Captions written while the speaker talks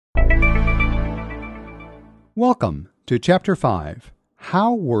Welcome to Chapter 5,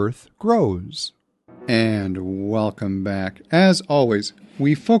 How Worth Grows. And welcome back. As always,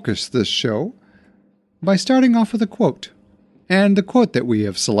 we focus this show by starting off with a quote. And the quote that we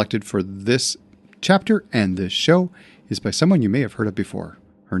have selected for this chapter and this show is by someone you may have heard of before.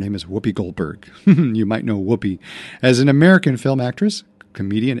 Her name is Whoopi Goldberg. You might know Whoopi as an American film actress,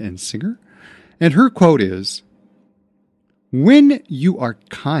 comedian, and singer. And her quote is, "When you are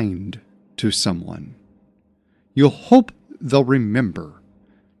kind to someone, you'll hope they'll remember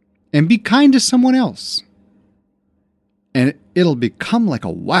and be kind to someone else. And it'll become like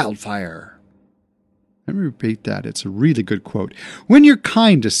a wildfire." Let me repeat that. It's a really good quote. When you're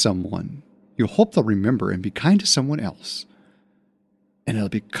kind to someone, you'll hope they'll remember and be kind to someone else. And it'll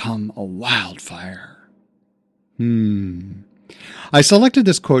become a wildfire. I selected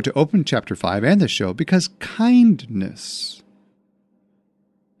this quote to open Chapter 5 and the show because kindness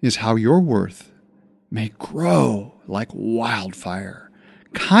is how your worth may grow like wildfire.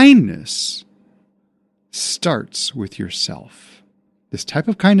 Kindness starts with yourself. This type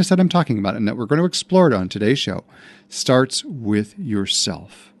of kindness that I'm talking about and that we're going to explore on today's show starts with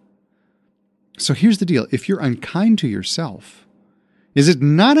yourself. So here's the deal. If you're unkind to yourself, is it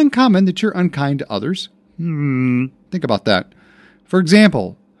not uncommon that you're unkind to others? Think about that. For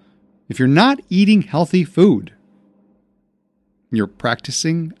example, if you're not eating healthy food, you're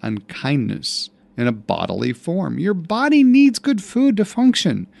practicing unkindness in a bodily form. Your body needs good food to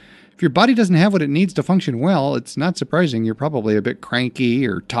function. If your body doesn't have what it needs to function well, it's not surprising you're probably a bit cranky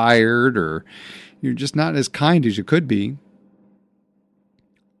or tired or you're just not as kind as you could be.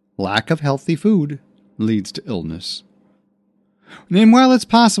 Lack of healthy food leads to illness. And while it's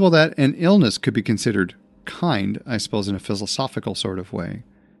possible that an illness could be considered kind, I suppose in a philosophical sort of way,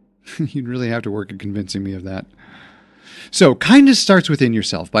 you'd really have to work at convincing me of that. So kindness starts within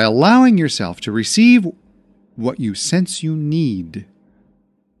yourself by allowing yourself to receive what you sense you need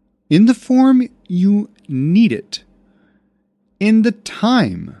in the form you need it, in the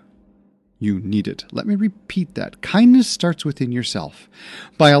time you need it. Let me repeat that. Kindness starts within yourself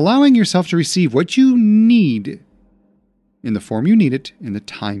by allowing yourself to receive what you need in the form you need it, in the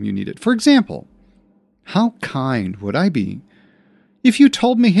time you need it. For example, how kind would I be if you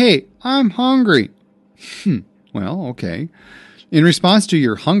told me, "Hey, I'm hungry"? Well, okay. In response to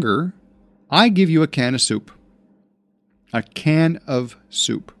your hunger, I give you a can of soup. A can of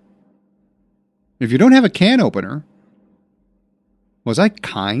soup. If you don't have a can opener, was I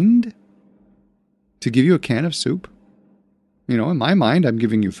kind to give you a can of soup? In my mind, I'm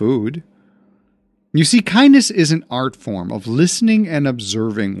giving you food. You see, kindness is an art form of listening and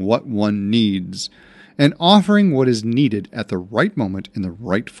observing what one needs and offering what is needed at the right moment in the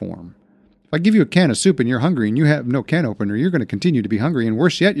right form. If I give you a can of soup and you're hungry and you have no can opener, you're going to continue to be hungry, and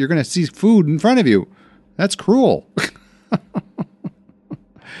worse yet, you're going to see food in front of you. That's cruel.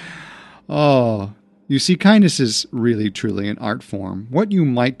 Oh, you see, kindness is really, truly an art form. What you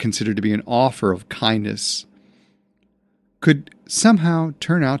might consider to be an offer of kindness could somehow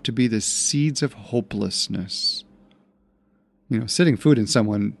turn out to be the seeds of hopelessness. Setting food in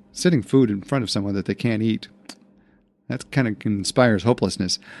front of someone that they can't eat, that kind of inspires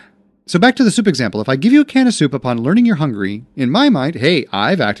hopelessness. So back to the soup example. If I give you a can of soup upon learning you're hungry, in my mind, hey,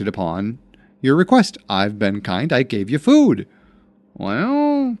 I've acted upon your request. I've been kind. I gave you food.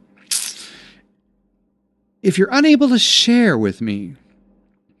 Well, if you're unable to share with me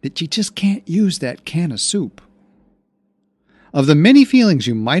that you just can't use that can of soup, of the many feelings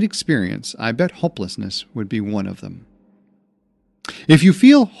you might experience, I bet hopelessness would be one of them. If you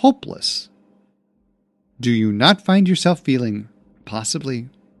feel hopeless, do you not find yourself feeling possibly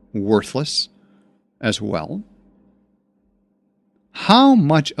worthless as well? How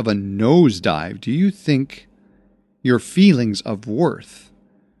much of a nosedive do you think your feelings of worth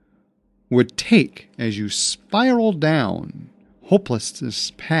would take as you spiral down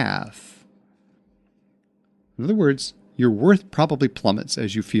hopelessness path? In other words, your worth probably plummets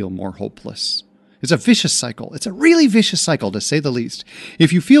as you feel more hopeless. It's a vicious cycle. It's a really vicious cycle, to say the least.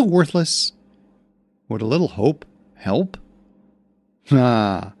 If you feel worthless, would a little hope help?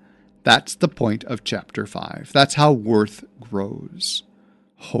 That's the point of Chapter 5. That's how worth grows.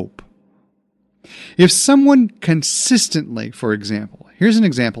 Hope. If someone consistently, for example, here's an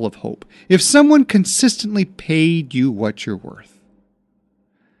example of hope. If someone consistently paid you what you're worth,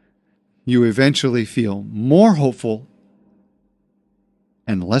 you eventually feel more hopeful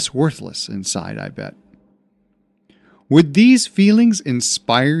and less worthless inside, I bet. Would these feelings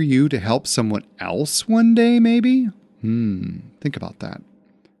inspire you to help someone else one day, maybe? Think about that.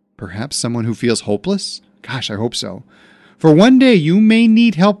 Perhaps someone who feels hopeless? Gosh, I hope so. For one day you may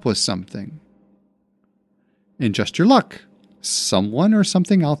need help with something. and just your luck. Someone or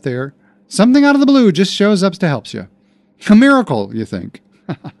something out there, something out of the blue just shows up to help you. A miracle, you think.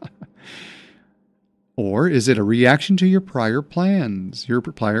 Or is it a reaction to your prior plans, your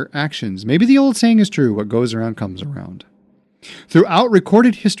prior actions? Maybe the old saying is true, what goes around comes around. Throughout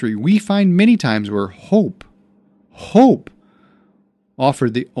recorded history, we find many times where hope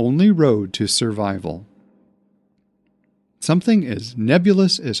offered the only road to survival. Something as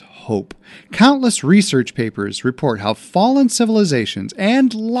nebulous as hope. Countless research papers report how fallen civilizations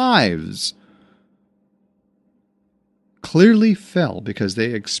and lives clearly fell because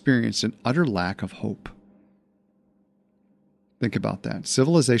they experienced an utter lack of hope. Think about that.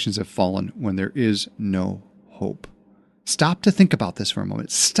 Civilizations have fallen when there is no hope. Stop to think about this for a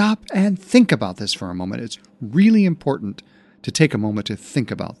moment. Stop and think about this for a moment. It's really important to take a moment to think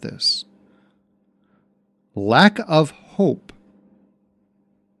about this. Lack of hope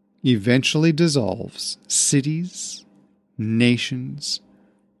eventually dissolves cities, nations,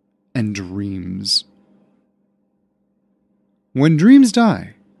 and dreams. When dreams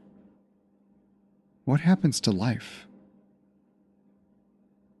die, what happens to life?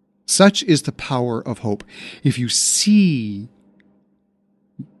 Such is the power of hope. If you see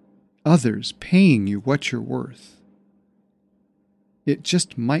others paying you what you're worth, it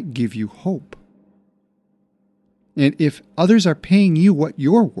just might give you hope. And if others are paying you what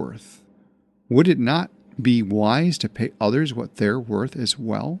you're worth, would it not be wise to pay others what they're worth as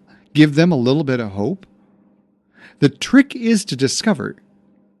well? Give them a little bit of hope? The trick is to discover,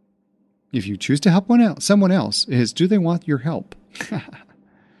 if you choose to help someone else, is do they want your help?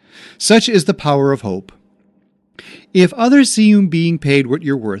 Such is the power of hope. If others see you being paid what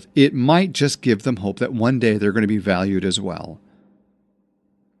you're worth, it might just give them hope that one day they're going to be valued as well.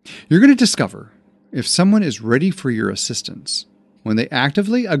 You're going to discover if someone is ready for your assistance when they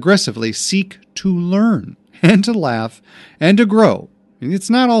actively, aggressively seek to learn and to laugh and to grow. And it's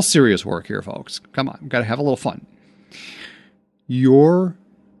not all serious work here, folks. Come on, we've got to have a little fun. Your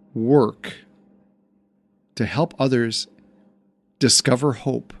work to help others discover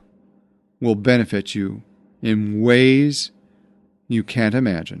hope will benefit you in ways you can't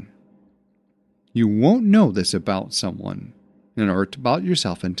imagine. You won't know this about someone or about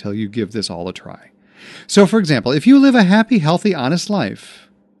yourself until you give this all a try. So, for example, if you live a happy, healthy, honest life,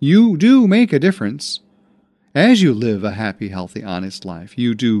 you do make a difference. As you live a happy, healthy, honest life,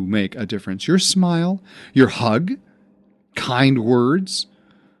 you do make a difference. Your smile, your hug, kind words,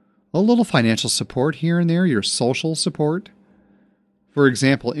 a little financial support here and there, your social support. For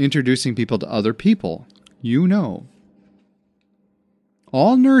example, introducing people to other people you know.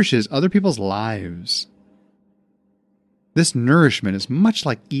 All nourishes other people's lives. This nourishment is much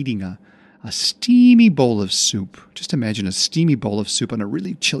like eating a steamy bowl of soup. Just imagine a steamy bowl of soup on a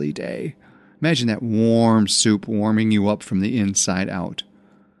really chilly day. Imagine that warm soup warming you up from the inside out.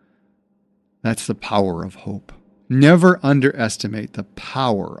 That's the power of hope. Never underestimate the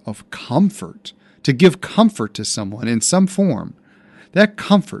power of comfort. To give comfort to someone in some form. That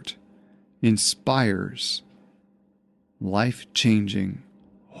comfort inspires life-changing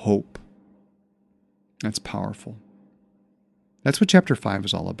hope. That's powerful. That's what Chapter 5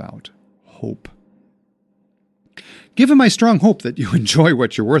 is all about. Hope. Given my strong hope that you enjoy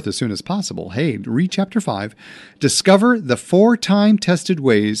what you're worth as soon as possible, hey, read Chapter 5. Discover the 4 time-tested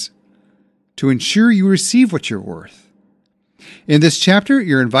ways to ensure you receive what you're worth. In this chapter,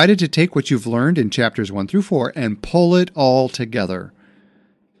 you're invited to take what you've learned in chapters 1 through 4 and pull it all together.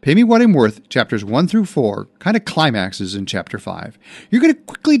 Pay Me What I'm Worth, chapters 1 through 4, kind of climaxes in chapter 5. You're going to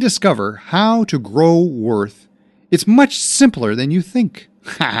quickly discover how to grow worth. It's much simpler than you think.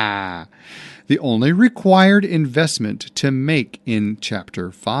 The only required investment to make in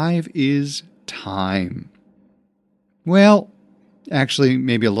chapter 5 is time. Well, actually,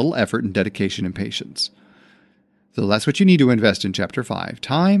 maybe a little effort and dedication and patience. So that's what you need to invest in chapter 5.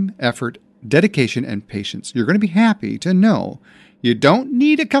 Time, effort, dedication, and patience. You're going to be happy to know you don't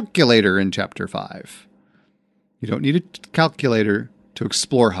need a calculator in chapter 5. You don't need a calculator to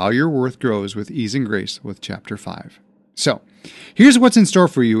explore how your worth grows with ease and grace with chapter 5. So, here's what's in store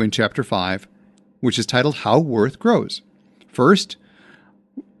for you in chapter 5, which is titled How Worth Grows. First,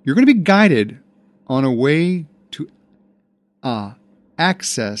 you're going to be guided on a way to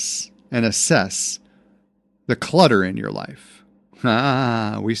access and assess the clutter in your life.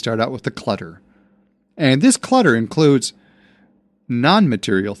 We start out with the clutter. And this clutter includes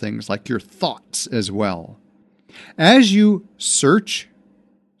non-material things like your thoughts as well. As you search,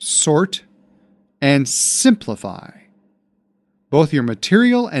 sort, and simplify both your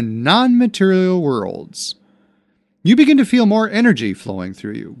material and non-material worlds, You begin to feel more energy flowing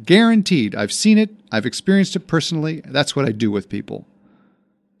through you. Guaranteed. I've seen it. I've experienced it personally. That's what I do with people.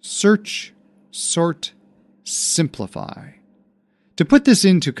 Search, sort, simplify. To put this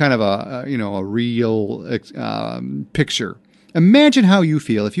into kind of a real picture, imagine how you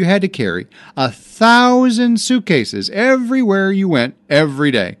feel if you had to carry 1,000 suitcases everywhere you went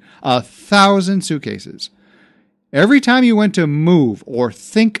every day. 1,000 suitcases. Every time you went to move or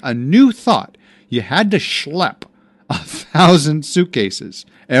think a new thought, you had to schlep 1,000 suitcases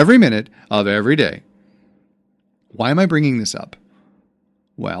every minute of every day. Why am I bringing this up?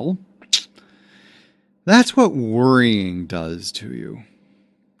 Well, that's what worrying does to you.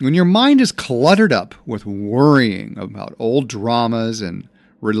 When your mind is cluttered up with worrying about old dramas and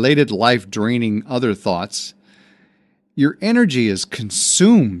related life-draining other thoughts, your energy is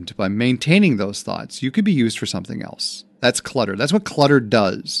consumed by maintaining those thoughts. You could be used for something else. That's clutter. That's what clutter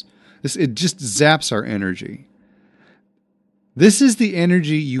does. It just zaps our energy. This is the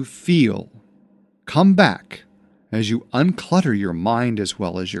energy you feel come back as you unclutter your mind as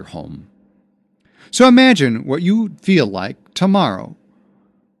well as your home. So imagine what you feel like tomorrow.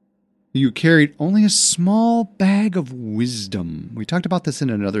 You carried only a small bag of wisdom. We talked about this in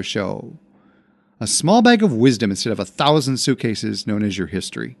another show. A small bag of wisdom instead of 1,000 suitcases known as your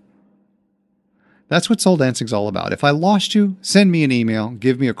history. That's what soul dancing's all about. If I lost you, send me an email,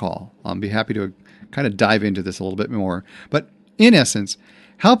 give me a call. I'll be happy to kind of dive into this a little bit more. But in essence,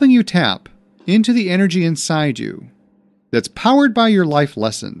 helping you tap into the energy inside you that's powered by your life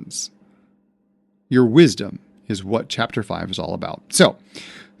lessons. Your wisdom is what Chapter 5 is all about. So,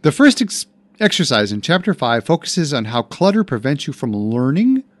 the first exercise in Chapter 5 focuses on how clutter prevents you from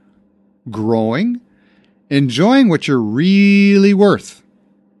learning, growing, enjoying what you're really worth.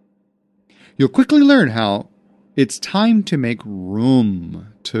 You'll quickly learn how it's time to make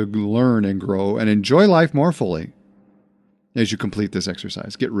room to learn and grow and enjoy life more fully as you complete this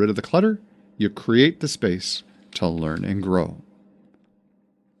exercise. Get rid of the clutter. You create the space to learn and grow.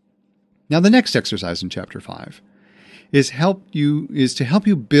 Now, the next exercise in Chapter 5 is to help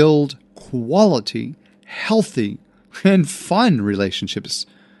you build quality, healthy, and fun relationships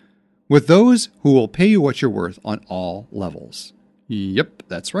with those who will pay you what you're worth on all levels. Yep,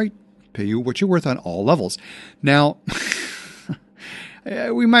 that's right. Pay you what you're worth on all levels. Now,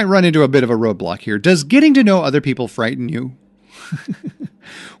 we might run into a bit of a roadblock here. Does getting to know other people frighten you?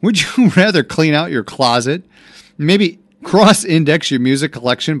 Would you rather clean out your closet? Maybe cross-index your music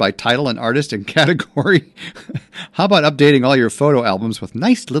collection by title and artist and category? How about updating all your photo albums with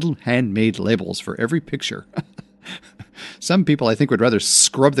nice little handmade labels for every picture? Some people, I think, would rather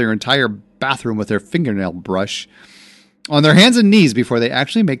scrub their entire bathroom with their fingernail brush on their hands and knees before they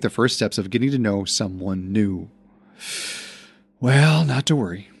actually make the first steps of getting to know someone new. Well, not to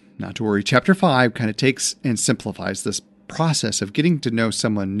worry. Not to worry. Chapter 5 kind of takes and simplifies this process of getting to know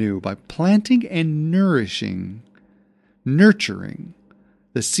someone new by planting and nurturing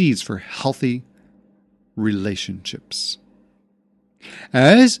the seeds for healthy relationships.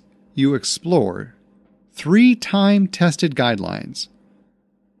 As you explore 3 time-tested guidelines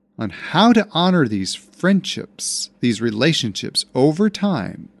on how to honor these friendships, these relationships over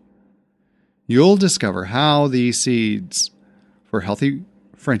time, you'll discover how these seeds for healthy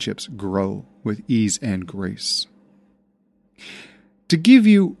friendships grow with ease and grace. To give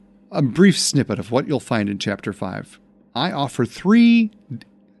you a brief snippet of what you'll find in Chapter 5, I offer 3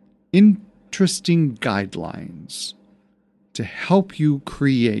 interesting guidelines to help you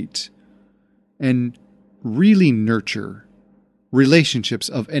create and really nurture relationships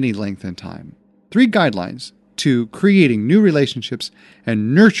of any length and time. 3 guidelines to creating new relationships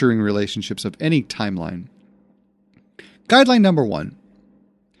and nurturing relationships of any timeline. Guideline number 1.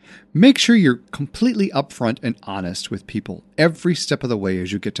 Make sure you're completely upfront and honest with people every step of the way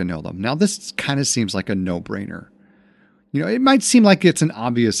as you get to know them. Now, this kind of seems like a no-brainer. It might seem like it's an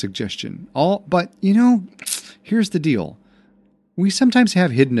obvious suggestion. But, here's the deal. We sometimes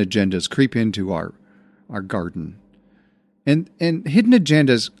have hidden agendas creep into our garden. And hidden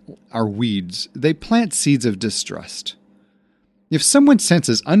agendas are weeds. They plant seeds of distrust. If someone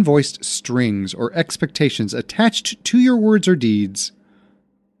senses unvoiced strings or expectations attached to your words or deeds,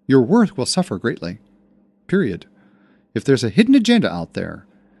 your worth will suffer greatly. Period. If there's a hidden agenda out there,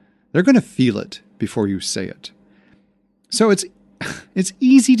 they're going to feel it before you say it. So it's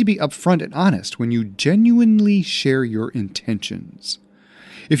easy to be upfront and honest when you genuinely share your intentions.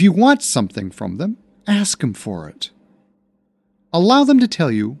 If you want something from them, ask them for it. Allow them to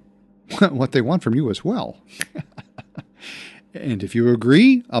tell you what they want from you as well. And if you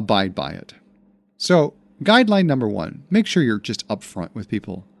agree, abide by it. So, guideline number 1, make sure you're just upfront with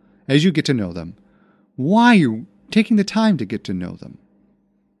people as you get to know them. Why you taking the time to get to know them.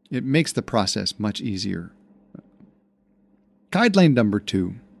 It makes the process much easier. Guideline number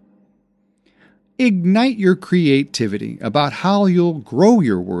 2. Ignite your creativity about how you'll grow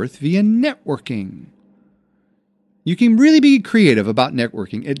your worth via networking. You can really be creative about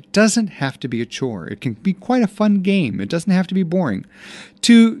networking. It doesn't have to be a chore. It can be quite a fun game. It doesn't have to be boring.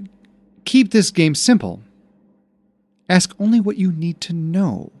 To keep this game simple, ask only what you need to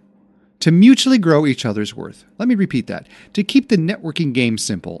know to mutually grow each other's worth. Let me repeat that. To keep the networking game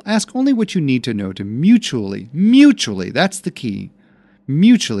simple, ask only what you need to know to mutually, that's the key,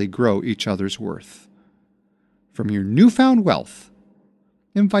 mutually grow each other's worth. From your newfound wealth,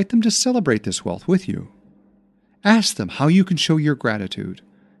 invite them to celebrate this wealth with you. Ask them how you can show your gratitude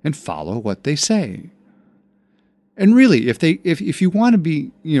and follow what they say. And really, if you want to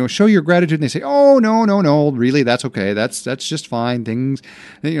be, show your gratitude and they say, "Oh, no, really, that's okay. That's just fine. Things,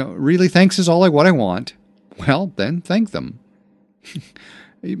 really, thanks is what I want." Well, then thank them.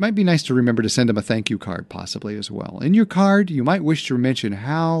 It might be nice to remember to send them a thank you card possibly as well. In your card, you might wish to mention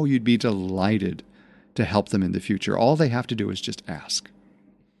how you'd be delighted to help them in the future. All they have to do is just ask.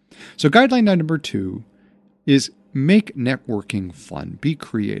 So guideline number 2 is make networking fun. Be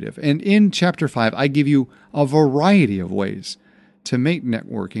creative. And in Chapter 5, I give you a variety of ways to make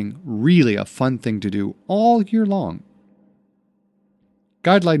networking really a fun thing to do all year long.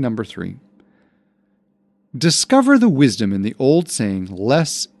 Guideline number 3. Discover the wisdom in the old saying,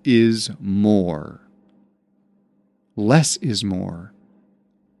 less is more. Less is more.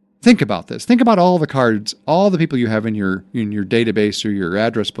 Think about this. Think about all the cards, all the people you have in your database or your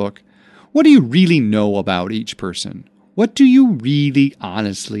address book. What do you really know about each person? What do you really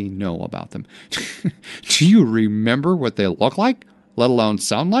honestly know about them? Do you remember what they look like, let alone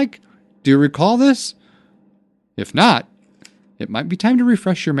sound like? Do you recall this? If not, it might be time to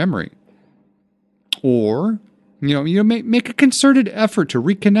refresh your memory. Or, make a concerted effort to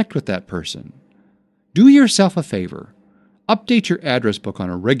reconnect with that person. Do yourself a favor. Update your address book on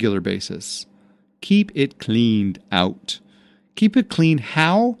a regular basis. Keep it cleaned out. Keep it clean.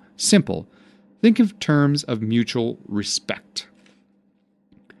 How? Simple. Think of terms of mutual respect.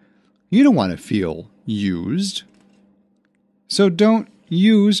 You don't want to feel used, so don't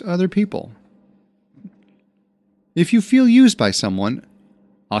use other people. If you feel used by someone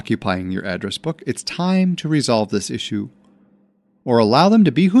occupying your address book, it's time to resolve this issue or allow them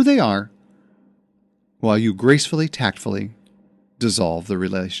to be who they are while you gracefully, tactfully dissolve the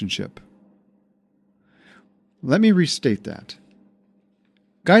relationship. Let me restate that.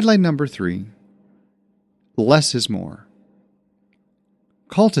 Guideline number 3, less is more.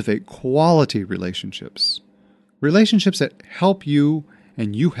 Cultivate quality relationships. Relationships that help you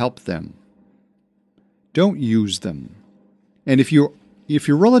and you help them. Don't use them. And if your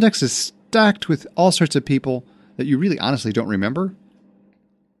Rolodex is stacked with all sorts of people that you really honestly don't remember,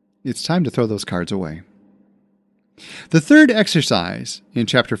 it's time to throw those cards away. The third exercise in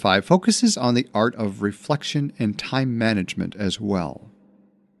Chapter 5 focuses on the art of reflection and time management as well.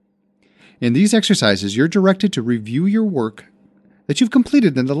 In these exercises, you're directed to review your work that you've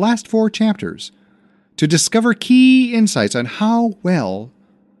completed in the last 4 chapters to discover key insights on how well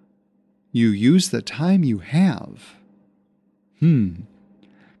you use the time you have.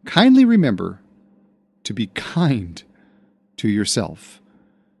 Kindly remember to be kind to yourself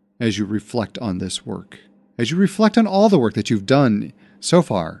as you reflect on this work. As you reflect on all the work that you've done so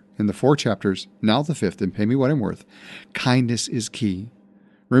far in the 4 chapters, now the 5th, and Pay Me What I'm Worth, kindness is key.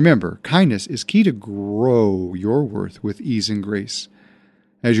 Remember, kindness is key to grow your worth with ease and grace.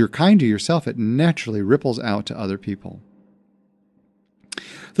 As you're kind to yourself, it naturally ripples out to other people.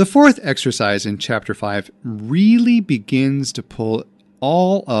 The 4th exercise in Chapter 5 really begins to pull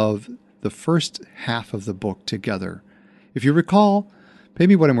all of the first half of the book together. If you recall, Pay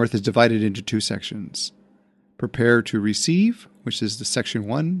Me What I'm Worth is divided into 2 sections. Prepare to receive, which is the section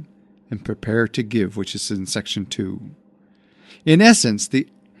 1, and prepare to give, which is in section 2. In essence,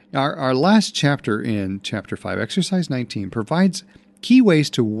 our last chapter in Chapter 5, Exercise 19, provides key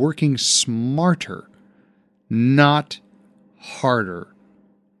ways to working smarter, not harder.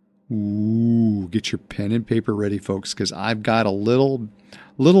 Ooh, get your pen and paper ready, folks, because I've got a little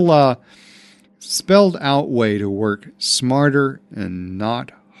spelled out way to work smarter and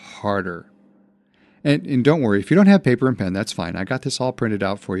not harder. And don't worry, if you don't have paper and pen, that's fine. I got this all printed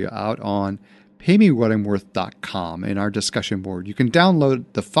out for you out on paymewhatimworth.com in our discussion board. You can download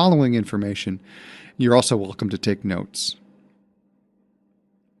the following information. You're also welcome to take notes.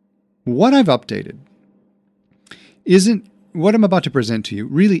 What I've updated what I'm about to present to you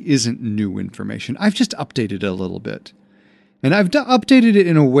really isn't new information. I've just updated it a little bit. And I've updated it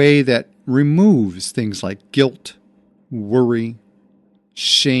in a way that removes things like guilt, worry,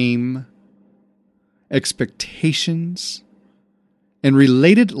 shame, expectations, and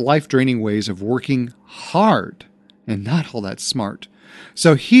related life-draining ways of working hard and not all that smart.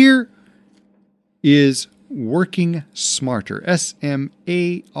 So here is working smarter. SMARTER.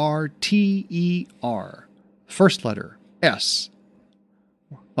 First letter, S,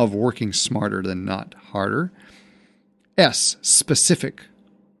 of working smarter than not harder. S, specific,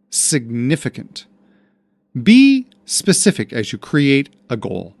 significant. Be specific as you create a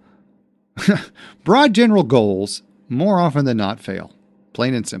goal. Broad general goals, more often than not, fail.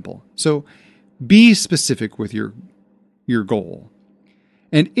 Plain and simple. So be specific with your goal.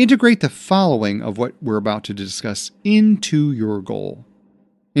 And integrate the following of what we're about to discuss into your goal.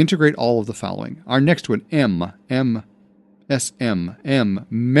 Integrate all of the following. Our next one, M,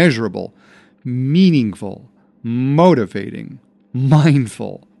 measurable, meaningful, motivating,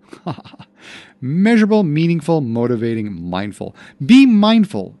 mindful. Measurable, meaningful, motivating, mindful. Be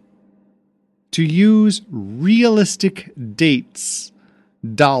mindful to use realistic dates,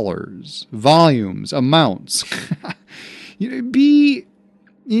 dollars, volumes, amounts. Be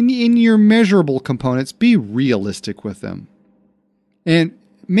in your measurable components, be realistic with them. And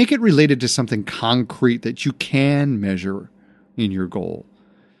make it related to something concrete that you can measure in your goal.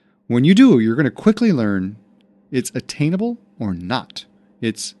 When you do, you're going to quickly learn it's attainable or not.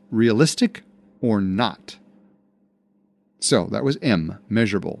 It's realistic or not. So that was M,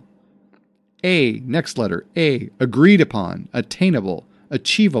 measurable. A, next letter, A, agreed upon, attainable,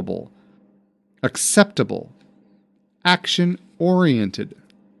 achievable, acceptable, action-oriented.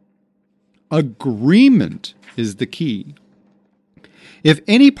 Agreement is the key. If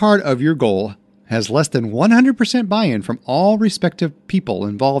any part of your goal has less than 100% buy-in from all respective people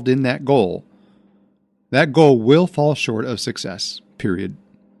involved in that goal will fall short of success, period.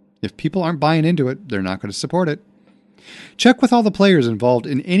 If people aren't buying into it, they're not going to support it. Check with all the players involved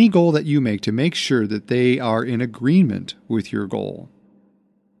in any goal that you make to make sure that they are in agreement with your goal.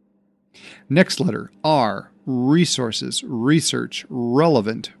 Next letter, R, resources, research,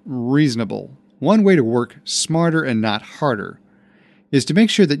 relevant, reasonable. One way to work smarter and not harder is to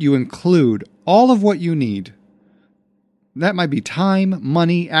make sure that you include all of what you need. That might be time,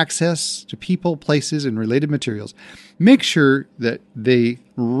 money, access to people, places, and related materials. Make sure that the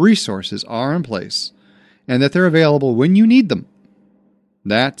resources are in place and that they're available when you need them.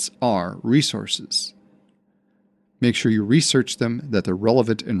 That's R, resources. Make sure you research them, that they're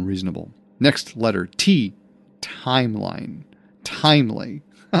relevant and reasonable. Next letter, T, timeline, timely,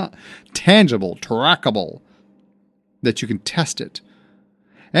 tangible, trackable, that you can test it.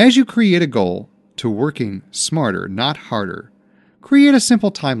 As you create a goal to working smarter, not harder, create a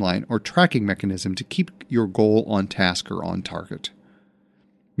simple timeline or tracking mechanism to keep your goal on task or on target.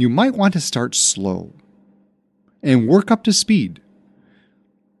 You might want to start slow and work up to speed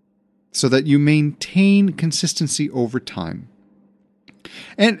so that you maintain consistency over time.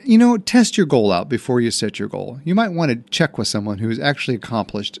 And, test your goal out before you set your goal. You might want to check with someone who's actually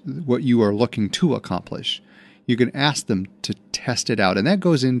accomplished what you are looking to accomplish. You can ask them to test it out. And that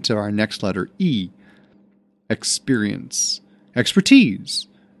goes into our next letter, E, experience, expertise,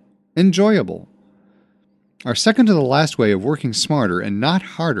 enjoyable. Our second to the last way of working smarter and not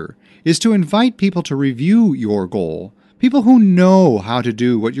harder is to invite people to review your goal, people who know how to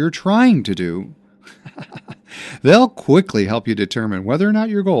do what you're trying to do. They'll quickly help you determine whether or not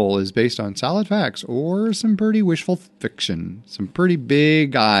your goal is based on solid facts or some pretty wishful fiction, some pretty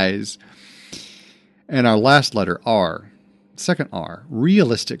big eyes. And our last letter, R, second R,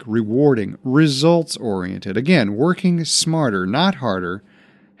 realistic, rewarding, results-oriented. Again, working smarter, not harder,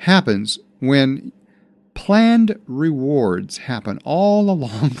 happens when planned rewards happen all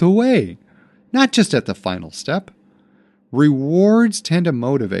along the way, not just at the final step. Rewards tend to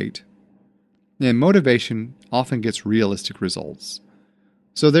motivate, and motivation often gets realistic results.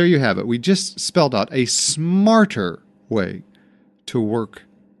 So there you have it. We just spelled out a smarter way to work,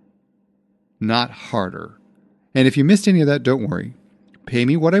 not harder. And if you missed any of that, don't worry.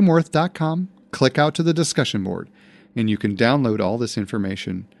 PayMeWhatI'mWorth.com, click out to the discussion board, and you can download all this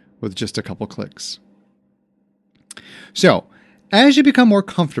information with just a couple clicks. So, as you become more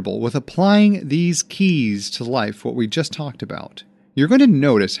comfortable with applying these keys to life, what we just talked about, you're going to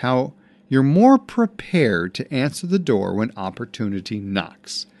notice how you're more prepared to answer the door when opportunity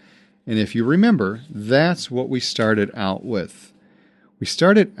knocks. And if you remember, that's what we started out with. We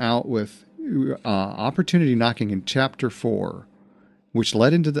started out with opportunity knocking in Chapter 4, which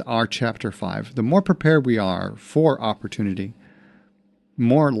led into our Chapter 5. The more prepared we are for opportunity,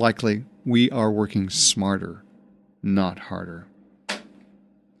 more likely we are working smarter, not harder.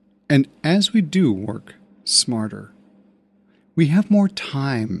 And as we do work smarter, we have more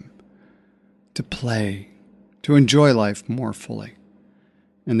time to play, to enjoy life more fully.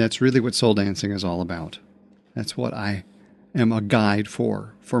 And that's really what soul dancing is all about. That's what I am a guide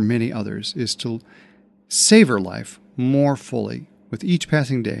for many others, is to savor life more fully with each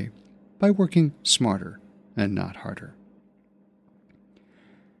passing day by working smarter and not harder.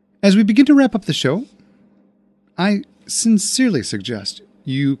 As we begin to wrap up the show, I sincerely suggest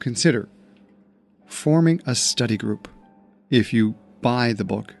you consider forming a study group if you buy the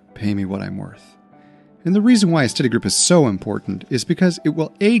book, Pay Me What I'm Worth. And the reason why a study group is so important is because it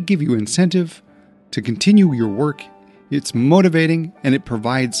will, A, give you incentive to continue your work. It's motivating, and it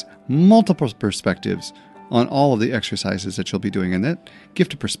provides multiple perspectives on all of the exercises that you'll be doing. And that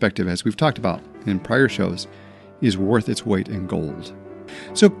gift of perspective, as we've talked about in prior shows, is worth its weight in gold.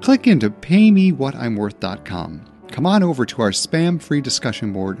 So click into paymewhatimworth.com. Come on over to our spam-free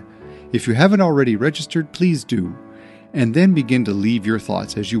discussion board. If you haven't already registered, please do. And then begin to leave your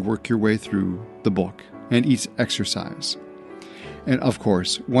thoughts as you work your way through the book and each exercise. And of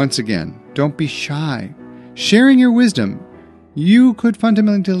course, once again, don't be shy. Sharing your wisdom. You could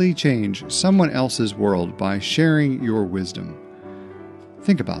fundamentally change someone else's world by sharing your wisdom.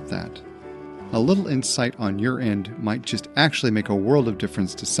 Think about that. A little insight on your end might just actually make a world of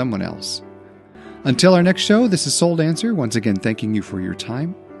difference to someone else. Until our next show, this is Soul Dancer, once again thanking you for your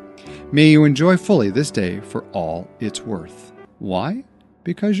time. May you enjoy fully this day for all it's worth. Why?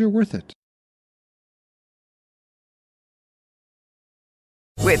 Because you're worth it.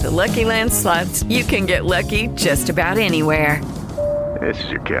 With the Lucky Land Slots, you can get lucky just about anywhere. This is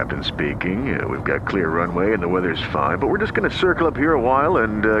your captain speaking. We've got clear runway and the weather's fine, but we're just going to circle up here a while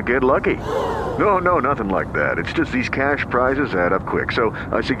and get lucky. No, nothing like that. It's just these cash prizes add up quick. So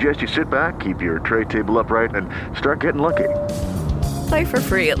I suggest you sit back, keep your tray table upright, and start getting lucky. Play for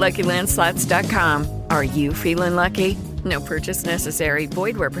free at LuckyLandSlots.com. Are you feeling lucky? No purchase necessary.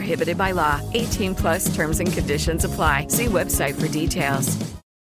 Void where prohibited by law. 18+ terms and conditions apply. See website for details.